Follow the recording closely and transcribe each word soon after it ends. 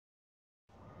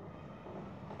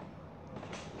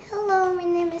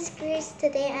name is Chris.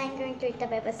 Today I'm going to read the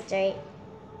Bible story.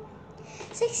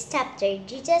 6th chapter,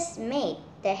 Jesus made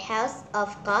the house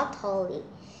of God holy.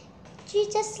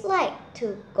 Jesus liked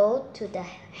to go to the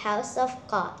house of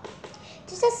God.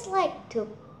 Jesus liked to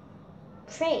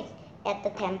pray at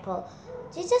the temple.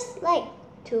 Jesus liked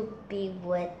to be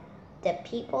with the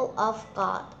people of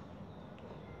God.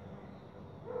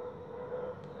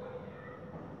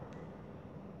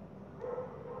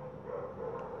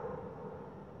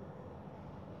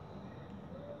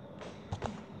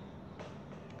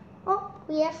 Oh,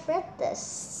 we have read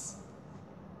this.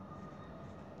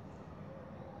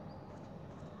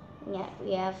 Yeah,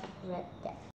 we have read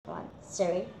that one.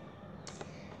 Sorry.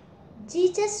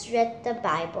 Jesus read the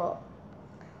Bible.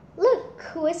 Look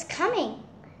who is coming,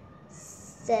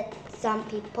 said some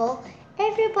people.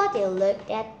 Everybody looked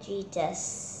at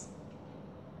Jesus.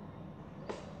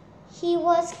 He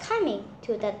was coming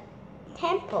to the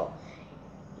temple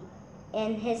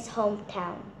in his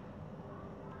hometown.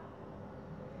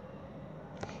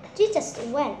 Jesus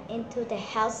went into the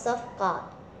house of God.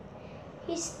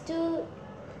 He stood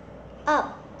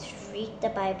up to read the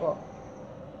Bible.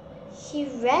 He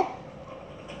read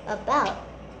about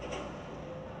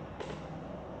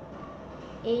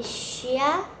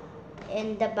Asia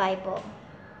in the Bible.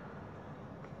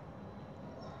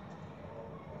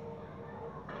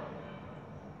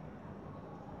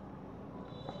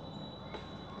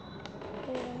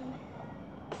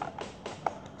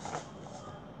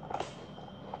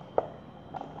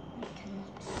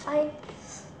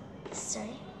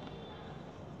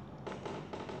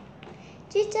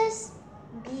 Jesus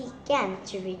began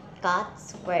to read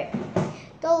God's Word.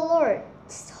 The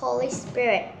Lord's Holy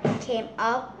Spirit came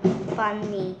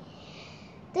upon me.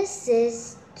 This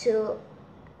is to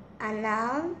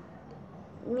announce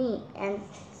me and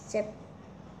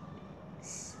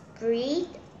spread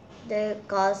the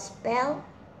gospel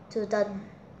to the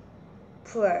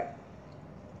poor.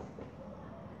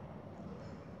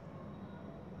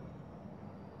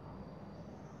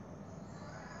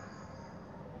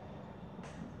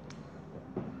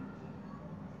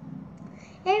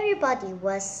 Everybody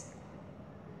was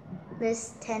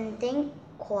standing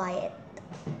quietly.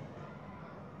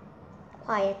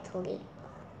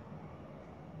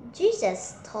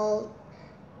 Jesus told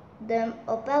them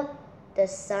about the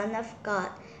Son of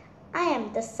God. I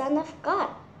am the Son of God,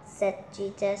 said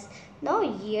Jesus. No,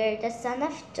 you're the son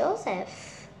of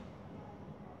Joseph.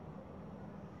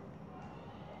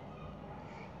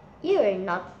 You're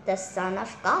not the Son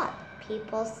of God.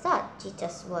 People thought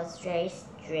Jesus was very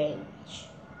strange.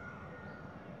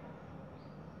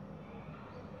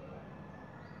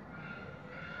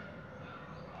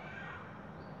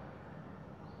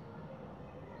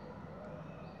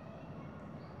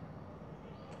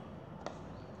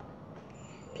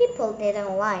 People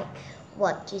didn't like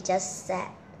what Jesus said.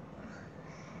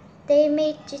 They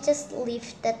made Jesus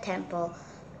leave the temple.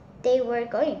 They were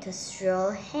going to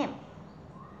throw him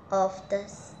off the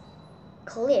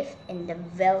cliff in the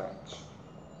village.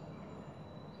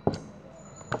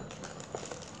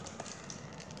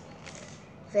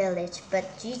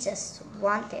 But Jesus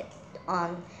went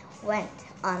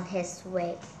on his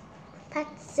way,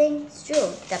 passing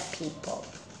through the people.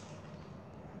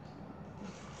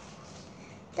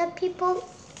 The people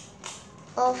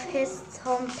of his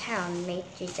hometown made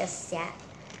Jesus sad.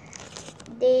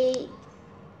 They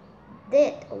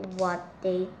did what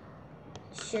they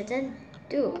shouldn't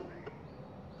do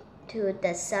to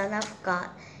the Son of God.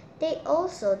 They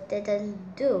also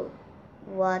didn't do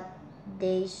what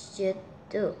they should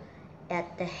do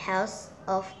at the house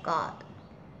of God.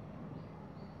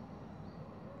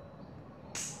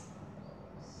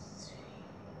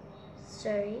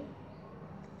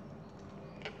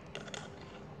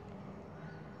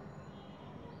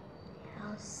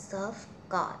 House of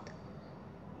God.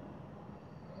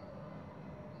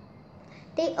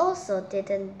 They also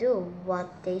didn't do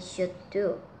what they should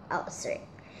do.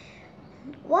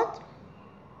 What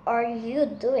are you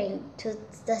doing to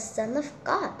the Son of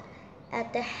God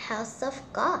at the house of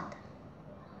God?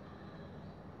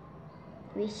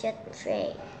 We should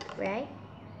pray, right?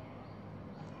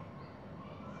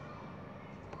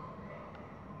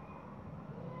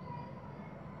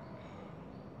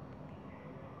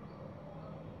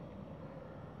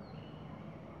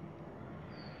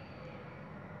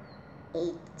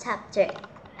 Eighth chapter.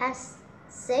 A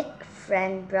sick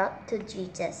friend brought to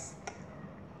Jesus.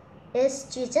 Is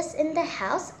Jesus in the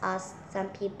house? Asked some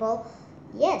people.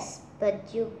 Yes,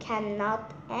 but you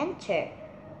cannot enter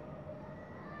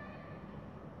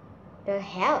the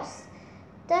house.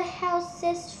 The house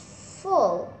is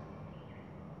full.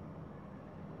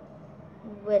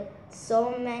 with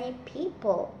so many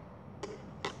people?"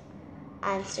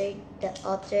 answered the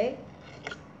other.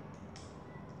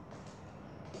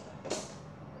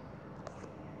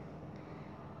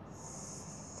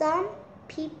 "Some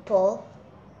people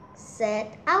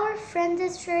said, 'Our friend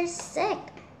is very sick.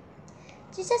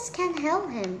 Jesus can help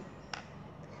him.'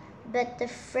 But the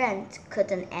friend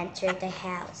couldn't enter the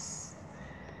house.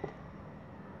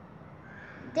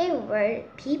 There were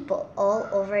people all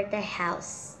over the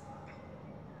house.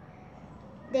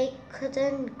 They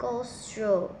couldn't go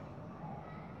through.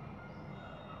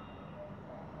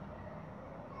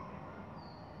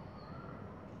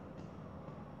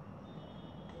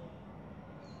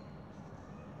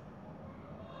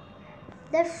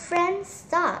 The friends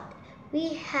thought,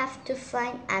 'We have to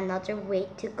find another way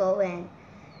to go in.'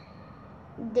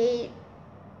 They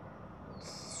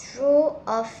threw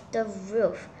off the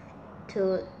roof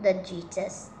to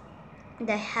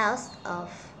the house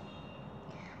of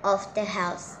the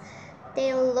house.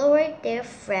 They lowered their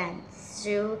friend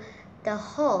through the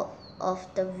hole of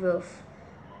the roof.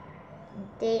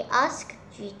 They asked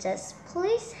Jesus,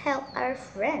 'Please help our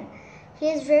friend. He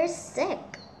is very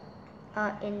sick.'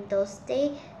 In those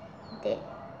days,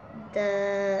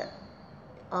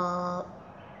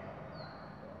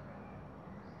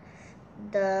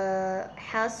 the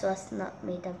house was not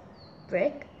made of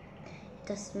brick. It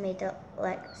was made of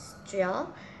like straw,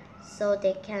 so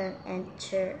they can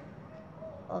enter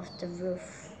of the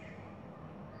roof.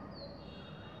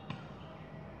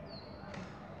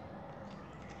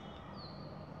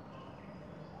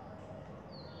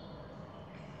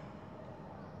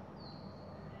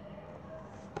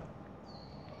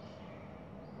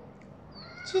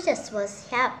 Jesus was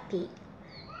happy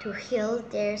to heal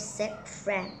their sick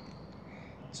friend.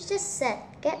 Jesus said,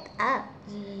 'Get up,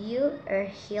 you are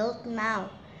healed now.'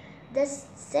 The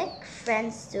sick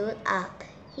friend stood up.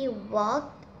 He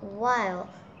walked while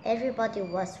everybody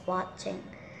was watching.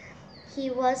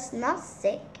 He was not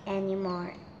sick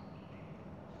anymore.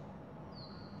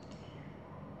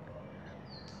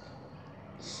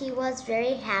 He was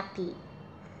very happy.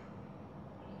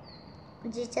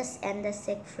 Jesus and the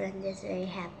sick friend is very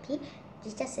happy.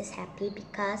 Jesus is happy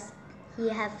because he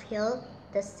have healed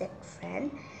the sick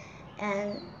friend,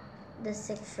 and the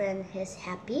sick friend is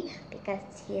happy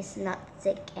because he is not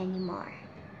sick anymore.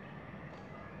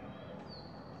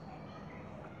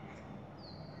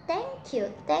 Thank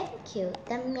you.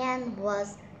 The man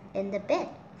was in the bed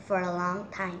for a long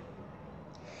time.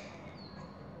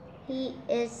 He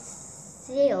is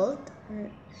healed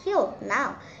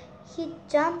now. He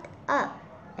jumped up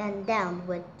and down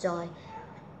with joy.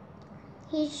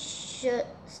 He stood,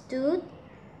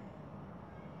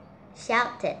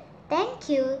 shouted, "Thank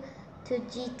you" to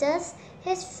Jesus.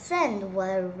 His friends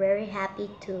were very happy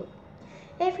too.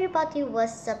 Everybody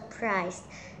was surprised.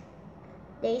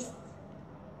 They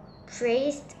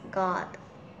praised God.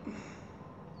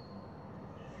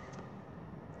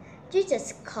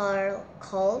 Jesus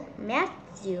called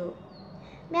Matthew.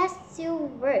 Matthew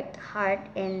worked hard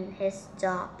in his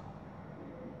job.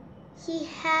 He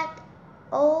had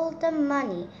all the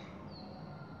money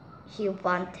he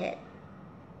wanted.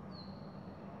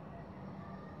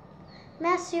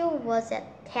 Matthew was a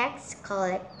tax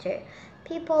collector.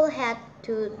 People had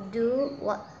to do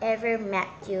whatever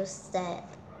Matthew said.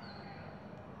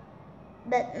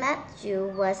 But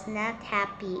Matthew was not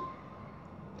happy.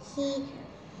 He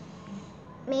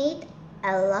made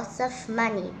a lot of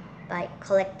money by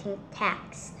collecting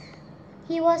tax.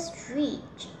 He was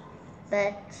rich,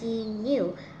 but he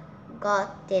knew God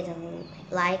didn't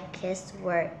like his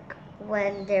work.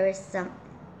 When there is some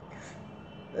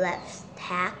left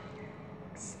tax,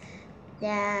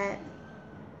 then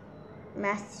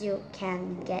Matthew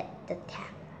can get the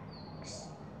tax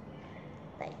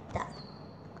like that.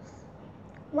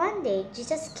 One day,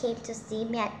 Jesus came to see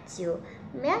Matthew.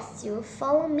 "Matthew,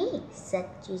 follow me," said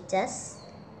Jesus.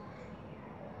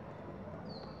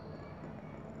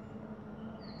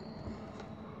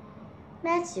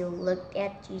 Matthew looked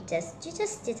at Jesus.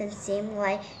 Jesus didn't seem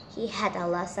like he had a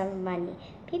lot of money.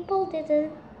 People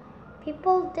didn't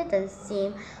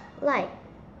seem like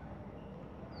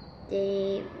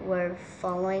they were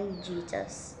following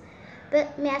Jesus.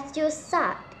 But Matthew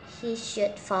thought he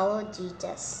should follow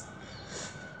Jesus.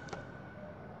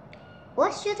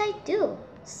 "What should I do?"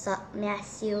 thought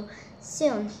Matthew.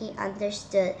 Soon he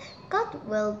understood. God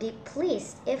will be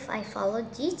pleased if I follow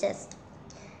Jesus.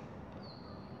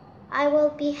 I will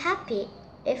be happy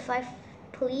if I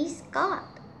please God.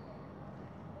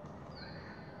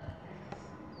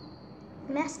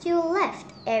 Matthew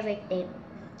left everything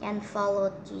and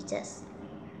followed Jesus.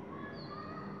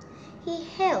 He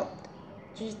helped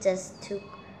Jesus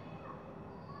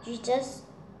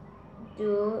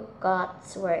do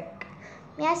God's work.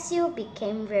 Matthew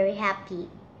became very happy.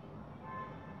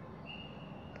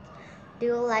 Do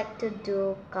you like to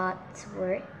do God's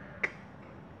work?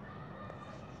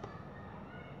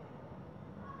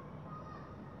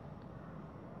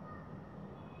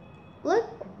 Look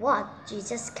what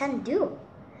Jesus can do.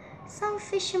 Some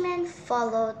fishermen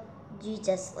followed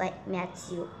Jesus like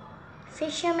Matthew.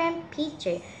 Fisherman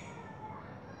Peter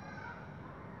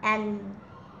and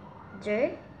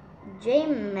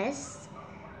James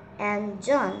and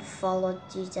John followed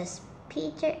Jesus.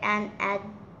 Peter and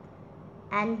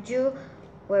Andrew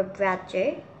were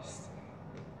brothers.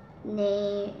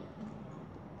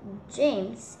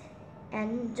 James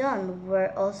and John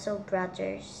were also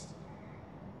brothers.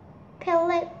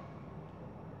 Philip,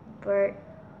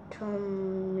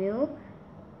 Bartholomew,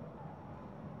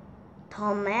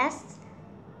 Thomas,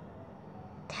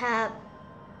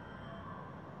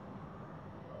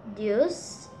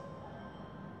 Thaddeus,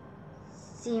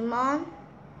 Simon,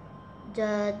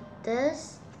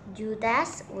 Judas,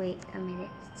 Judas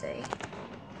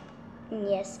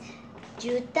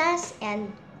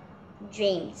and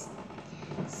James,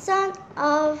 son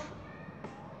of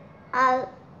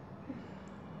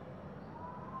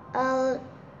Alphaeus,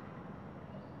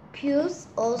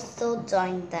 also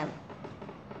joined them.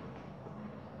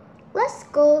 Let's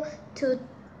go to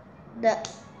the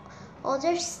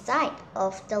other side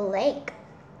of the lake,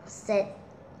 said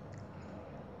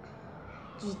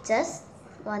Jesus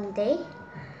one day.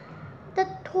 The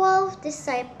 12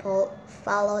 disciples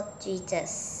followed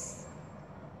Jesus.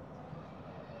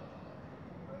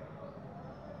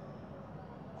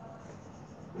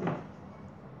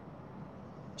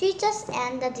 Jesus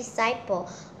and the disciple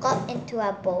got into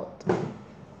a boat.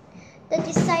 The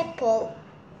disciples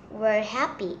were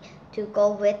happy to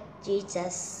go with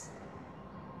Jesus.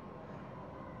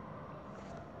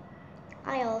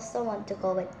 I also want to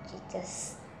go with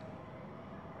Jesus.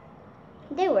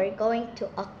 They were going to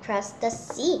cross the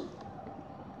sea.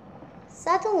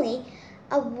 Suddenly,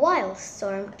 a wild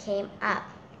storm came up.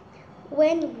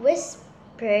 Wind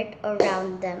whispered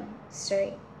around them.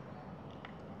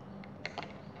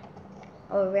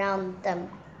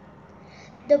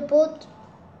 The boat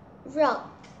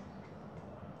rocked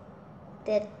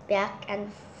it back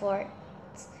and forth.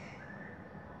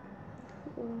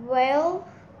 Waves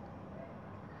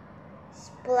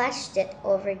splashed it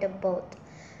over the boat.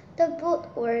 The boat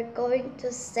were going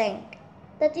to sink.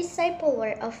 The disciples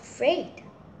were afraid.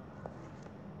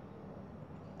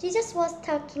 Jesus was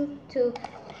taking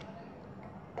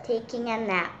a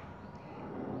nap.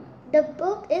 The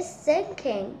boat is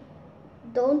sinking.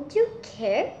 Don't you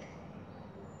care?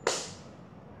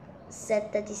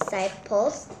 Said the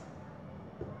disciples.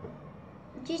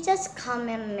 Jesus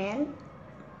commanded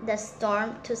the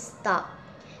storm to stop.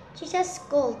 Jesus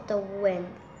scolded the wind.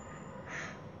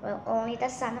 Well, only the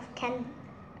Son of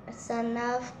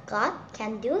God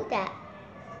can do that.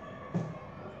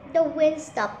 The wind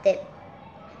stopped it.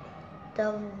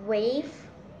 The waves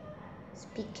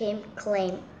became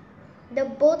calm. The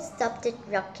boat stopped it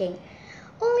rocking.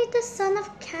 Only the Son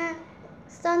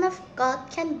of God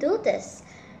can do this.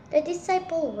 The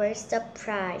disciples were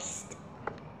surprised.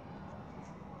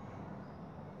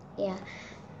 Yeah.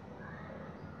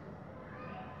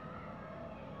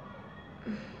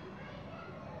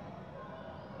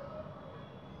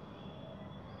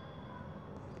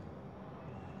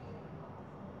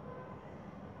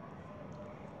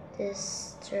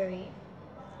 This story.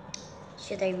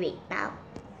 Should I read now?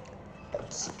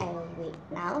 Okay, I will read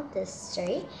now this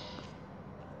story.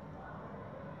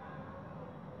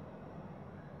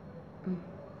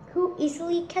 Who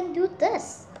easily can do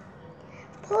this?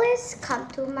 Please come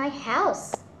to my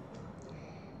house.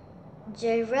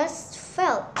 Jairus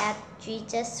fell at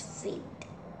Jesus' feet.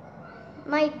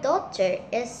 My daughter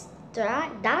is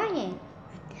dying.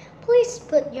 Please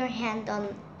put your hand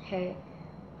on her.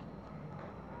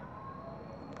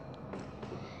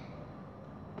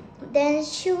 Then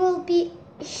she will be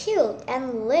healed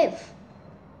and live.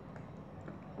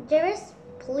 Jairus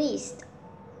pleased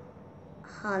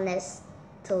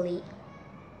honestly.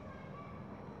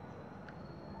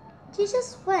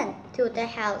 Jesus went to the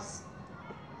house.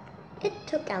 It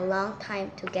took a long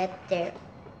time to get there.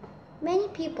 Many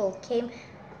people came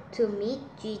to meet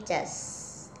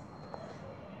Jesus.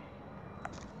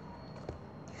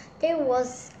 There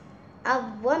was a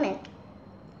woman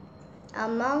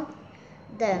among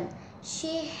them.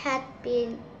 She had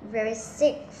been very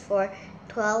sick for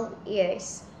 12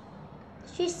 years.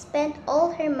 She spent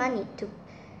all her money to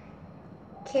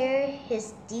cure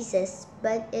his disease,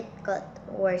 but it got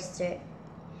worse.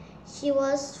 She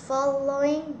was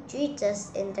following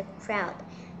Jesus in the crowd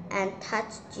and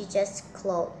touched Jesus'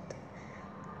 clothes.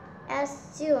 As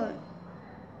soon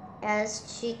as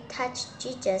she touched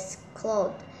Jesus'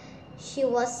 clothes, she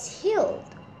was healed.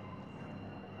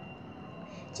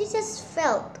 Jesus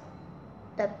felt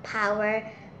the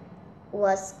power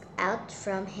was out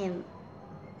from him.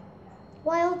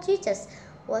 While Jesus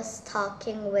was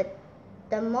talking with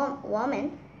the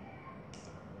woman,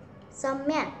 some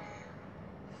men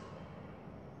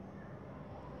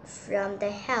from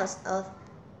the house of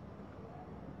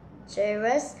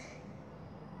Jairus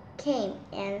came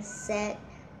and said,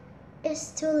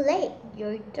 "It's too late,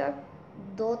 your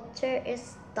daughter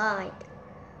is died."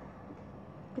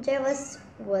 Jairus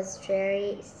was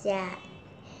very sad.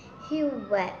 He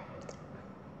wept.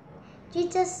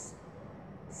 Jesus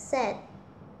said,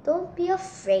 "Don't be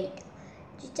afraid.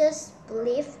 Just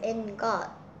believe in God,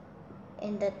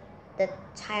 and the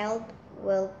child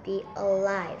will be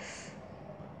alive."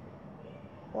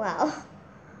 Wow.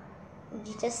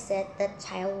 Jesus said the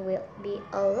child will be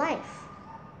alive.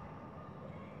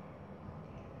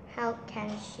 How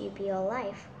can she be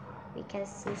alive? We can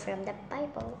see from the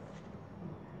Bible.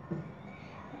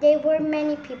 There were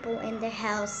many people in the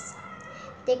house.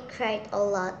 They cried a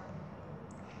lot.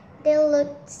 They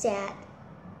looked sad.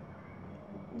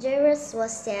 Jairus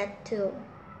was sad too.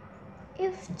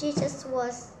 If Jesus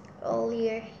was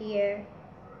earlier here,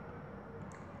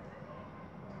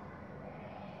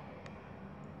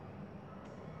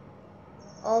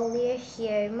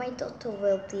 my daughter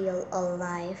will be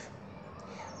alive.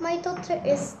 "My daughter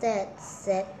is dead,"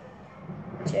 said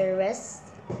Jairus.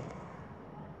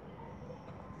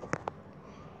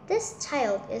 "This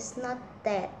child is not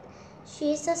dead.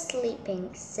 She is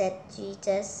sleeping," said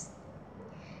Jesus.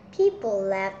 People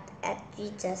laughed at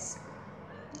Jesus.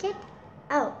 "Get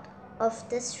out of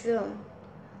this room."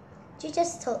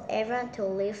 Jesus told everyone to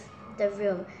leave the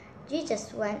room.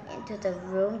 Jesus went into the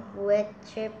room with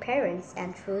her parents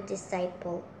and 2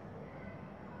 disciples.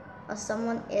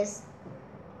 Someone is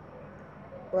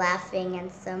laughing and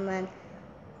someone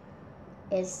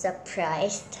is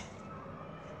surprised.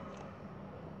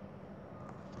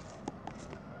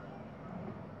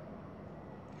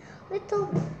 "Little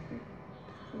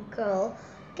girl,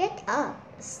 get up,"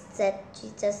 said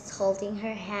Jesus, holding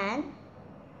her hand.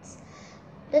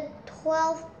 The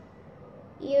 12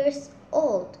 years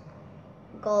old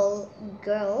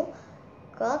girl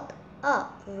got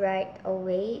up right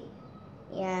away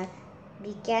and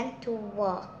began to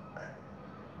walk.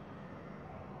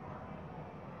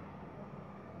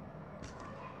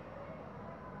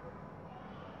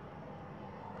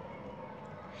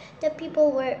 The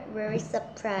people were very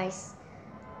surprised.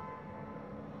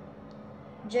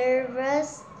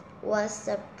 Jairus was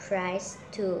surprised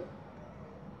too,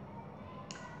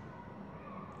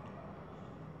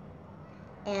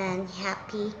 and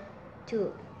happy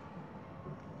too.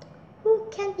 Who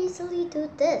can easily do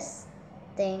this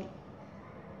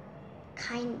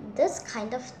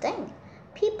kind of thing?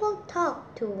 People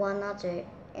talk to one another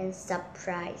in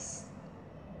surprise.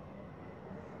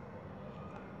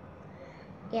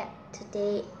 Yeah,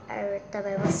 today I read the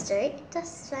Bible story.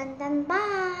 Just random.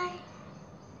 Bye.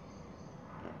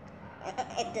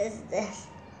 It is this.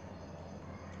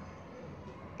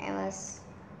 I was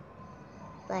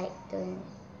like doing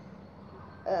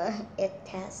it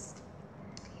test.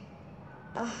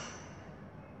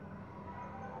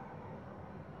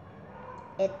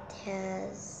 It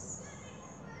has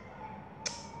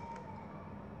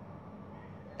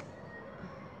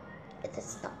it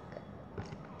is not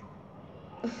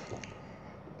good.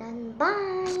 Then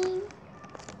bye.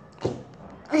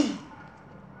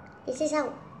 This is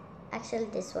how actually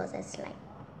this was a slide.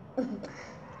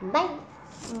 Bye.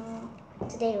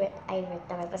 Today I read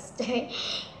the Bible story.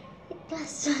 It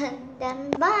was fun. Then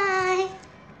bye.